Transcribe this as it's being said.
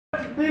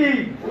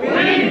Big.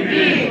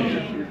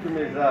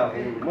 Tumezao.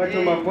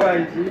 Mwacho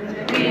mabwanji.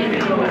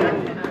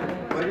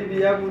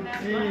 Walidi ya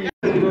buti.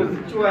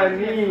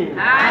 Ngozichwani.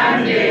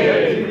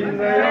 Anje.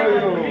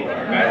 Nayoyo.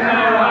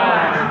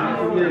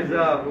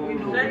 Tumezao.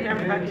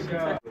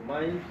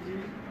 Mighty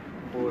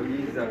for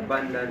His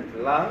abundant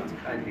love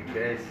and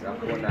grace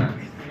upon us.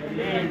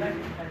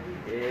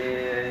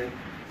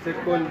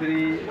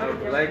 Secondly, I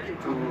would like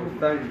to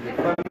thank the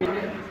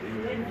family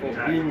for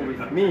being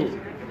with me.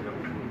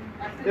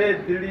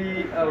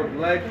 Thirdly, I would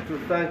like to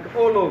thank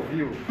all of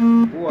you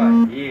who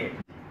are here.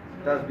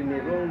 It has been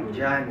a long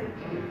journey.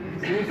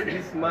 Since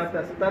this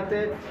matter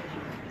started,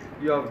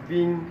 you have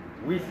been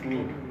with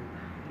me.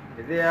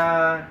 There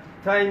are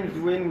times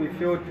when we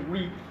felt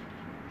weak.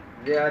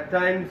 There are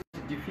times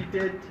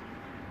defeated.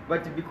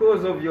 But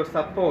because of your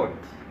support,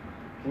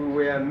 we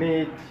were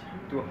made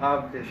to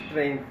have the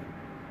strength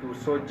to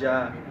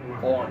soldier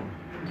on.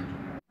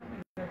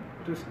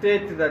 To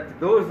state that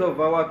those of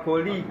our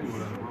colleagues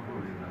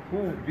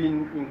who've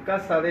been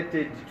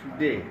incarcerated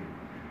today,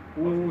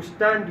 we will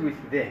stand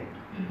with them.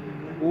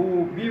 We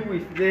will be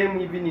with them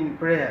even in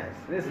prayers.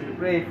 Let's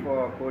pray for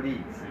our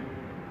colleagues.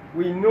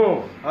 We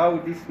know how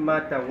this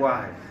matter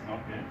was.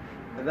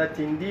 That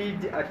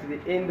indeed at the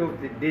end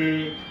of the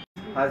day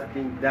has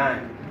been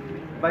done.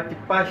 But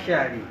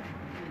partially,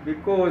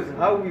 because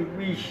how we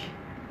wish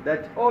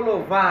that all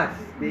of us,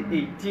 the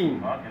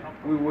 18,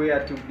 we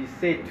were to be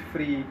set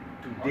free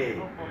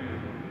today.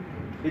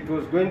 It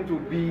was going to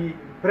be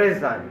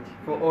present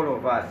for all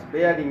of us,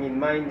 bearing in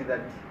mind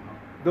that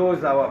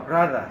those are our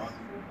brothers,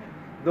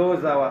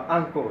 those are our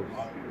uncles,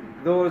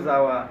 those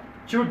are our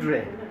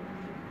children,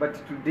 but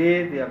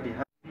today they are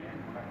behind.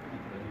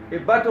 A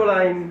battle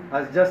line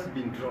has just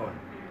been drawn.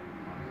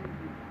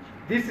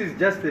 This is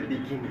just the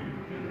beginning.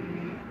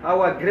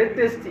 Our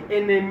greatest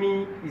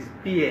enemy is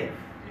PF.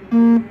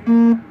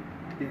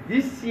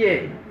 This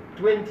year,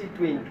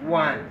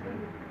 2021,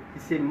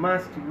 is a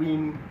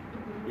must-win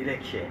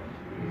election.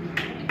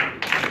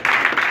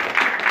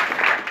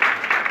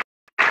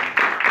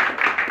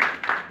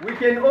 We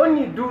can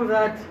only do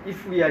that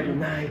if we are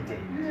united.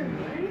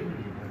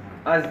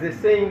 As the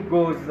saying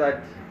goes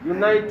that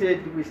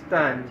united we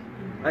stand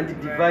and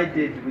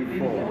divided we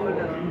fall.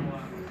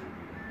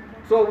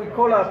 So we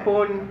call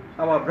upon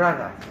our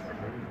brothers.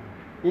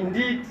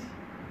 Indeed,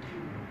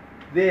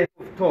 they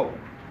talk,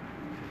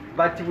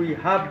 but we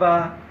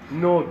harbor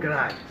no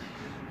grudge.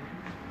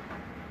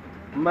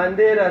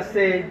 Mandela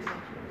said,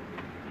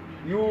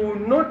 you will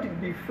not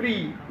be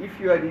free if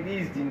you are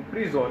released in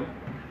prison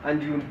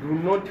and you do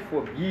not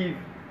forgive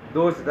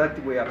those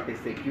that were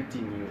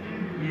persecuting you.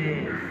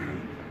 Yes.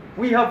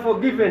 We have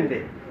forgiven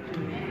them.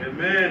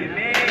 Amen.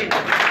 Amen.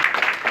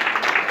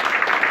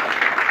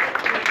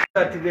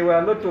 That there were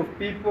a lot of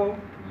people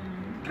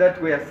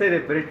that were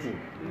celebrating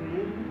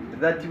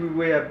that we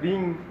were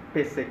being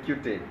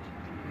persecuted.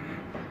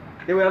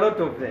 There were a lot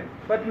of them,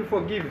 but we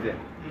forgive them,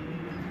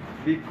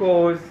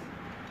 because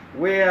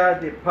where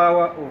the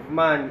power of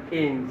man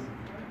ends,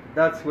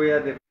 that's where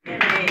the...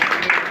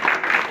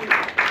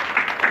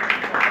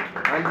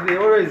 And they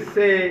always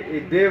say a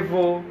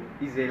devil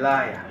is a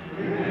liar.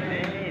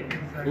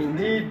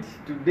 Indeed,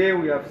 today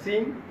we have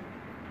seen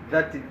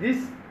that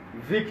this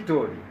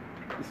victory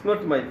is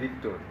not my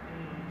victory,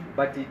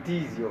 but it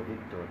is your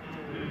victory.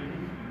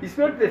 It's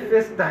not the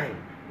first time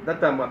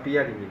that I'm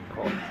appearing in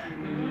court.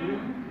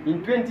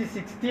 In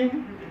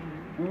 2016,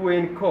 we were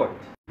in court.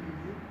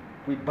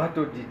 We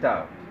battled it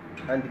out,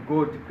 and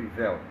God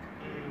prevailed.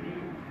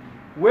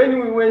 When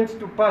we went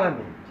to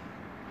Parliament,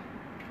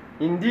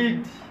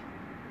 indeed,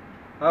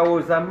 I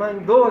was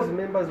among those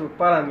members of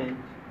Parliament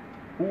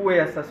who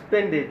were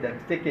suspended and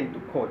taken to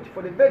court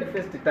for the very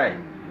first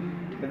time.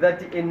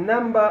 That a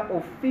number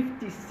of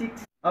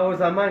 56, I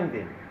was among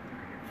them,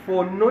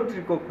 for not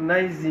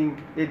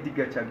recognizing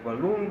Edgar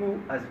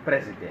Chagwalungu as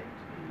president.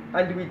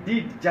 And we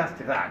did just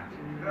that.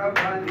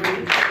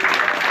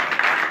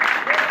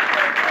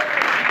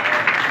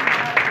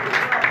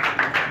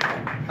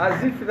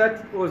 As if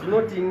that was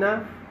not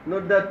enough, in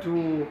order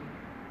to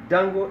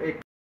dangle a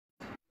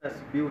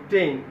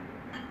butane,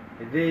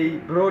 they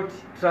brought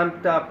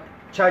trumped up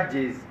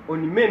charges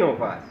on many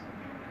of us.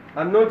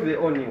 I'm not the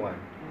only one.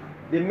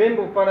 The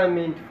Member of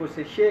Parliament for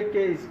Sesheke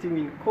is still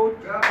in court.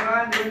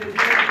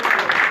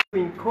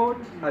 In court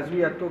as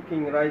we are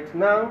talking right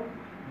now,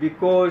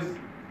 because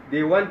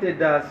they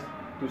wanted us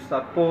to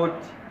support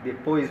the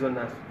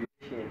poisonous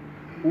butane,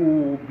 who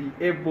will be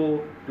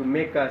able to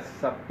make us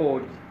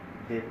support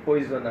the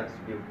poisonous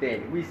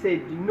butane. We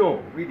said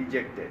no, we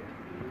rejected.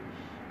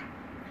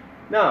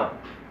 Now,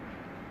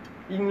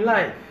 in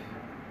life,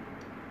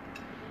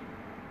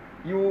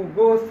 you will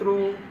go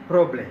through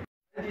problems.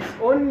 And it's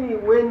only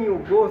when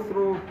you go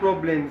through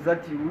problems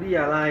that you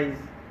realize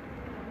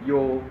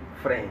your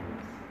friends.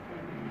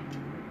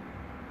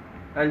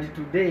 And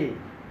today,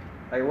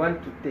 I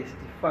want to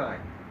testify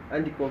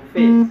and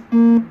confess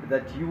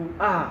that you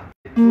are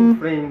the true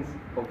friends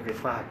of the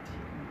party.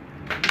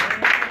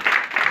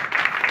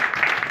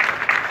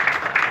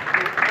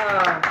 You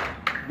are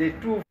the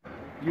true.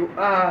 you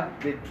are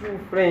the true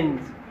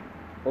friends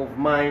of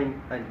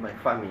mine and my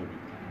family.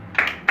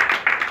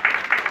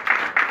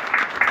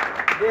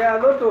 There are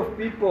a lot of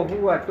people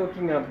who are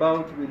talking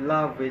about we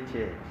love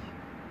HH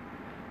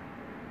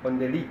on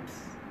the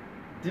lips,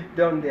 deep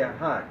down their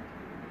heart.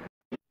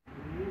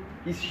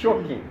 It's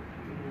shocking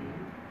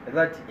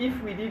that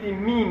if we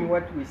didn't mean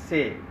what we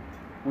say,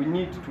 we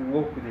need to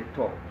walk the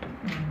talk.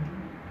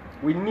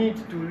 We need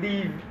to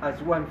live as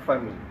one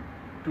family.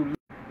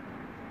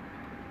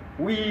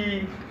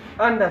 We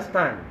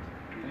understand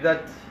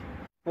that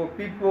for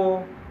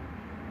people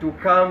to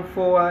come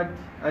forward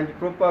and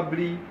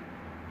probably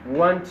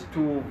want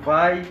to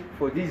vie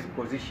for these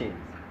positions,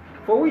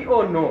 for we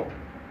all know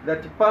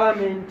that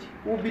Parliament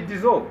will be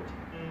dissolved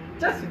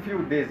just a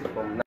few days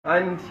from now.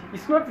 And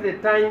it's not the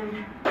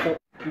time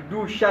to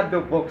do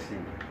shadow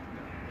boxing,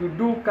 to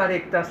do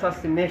character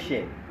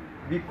assassination,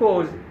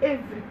 because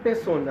every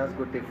person has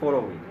got a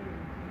following.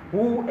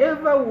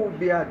 Whoever will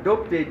be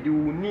adopted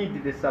will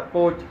need the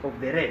support of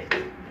the rest.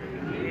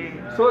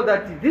 So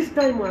that this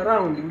time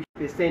around we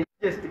present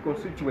just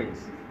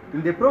constituents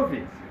in the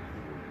province.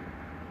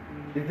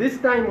 This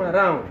time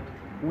around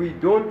we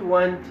don't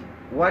want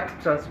what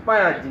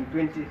transpired in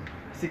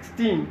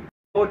 2016,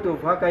 vote of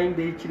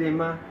Hakainde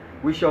Hichilema.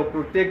 We shall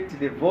protect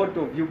the vote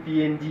of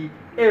UPND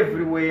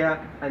everywhere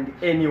and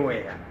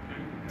anywhere.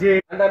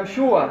 And I'm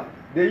sure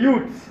the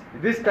youths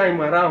this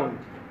time around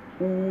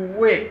will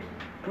work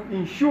to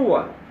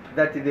ensure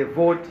that the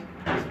vote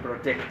is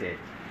protected,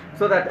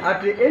 so that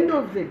at the end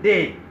of the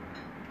day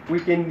we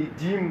can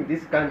redeem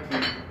this country,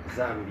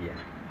 Zambia.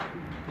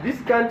 This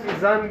country,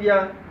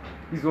 Zambia,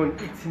 is on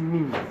its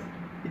knees.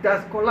 It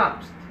has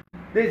collapsed.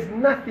 There is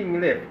nothing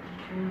left.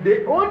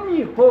 The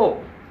only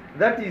hope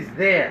that is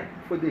there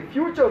for the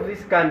future of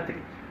this country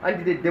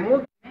and the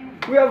democracy,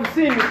 we have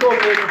seen so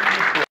many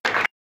people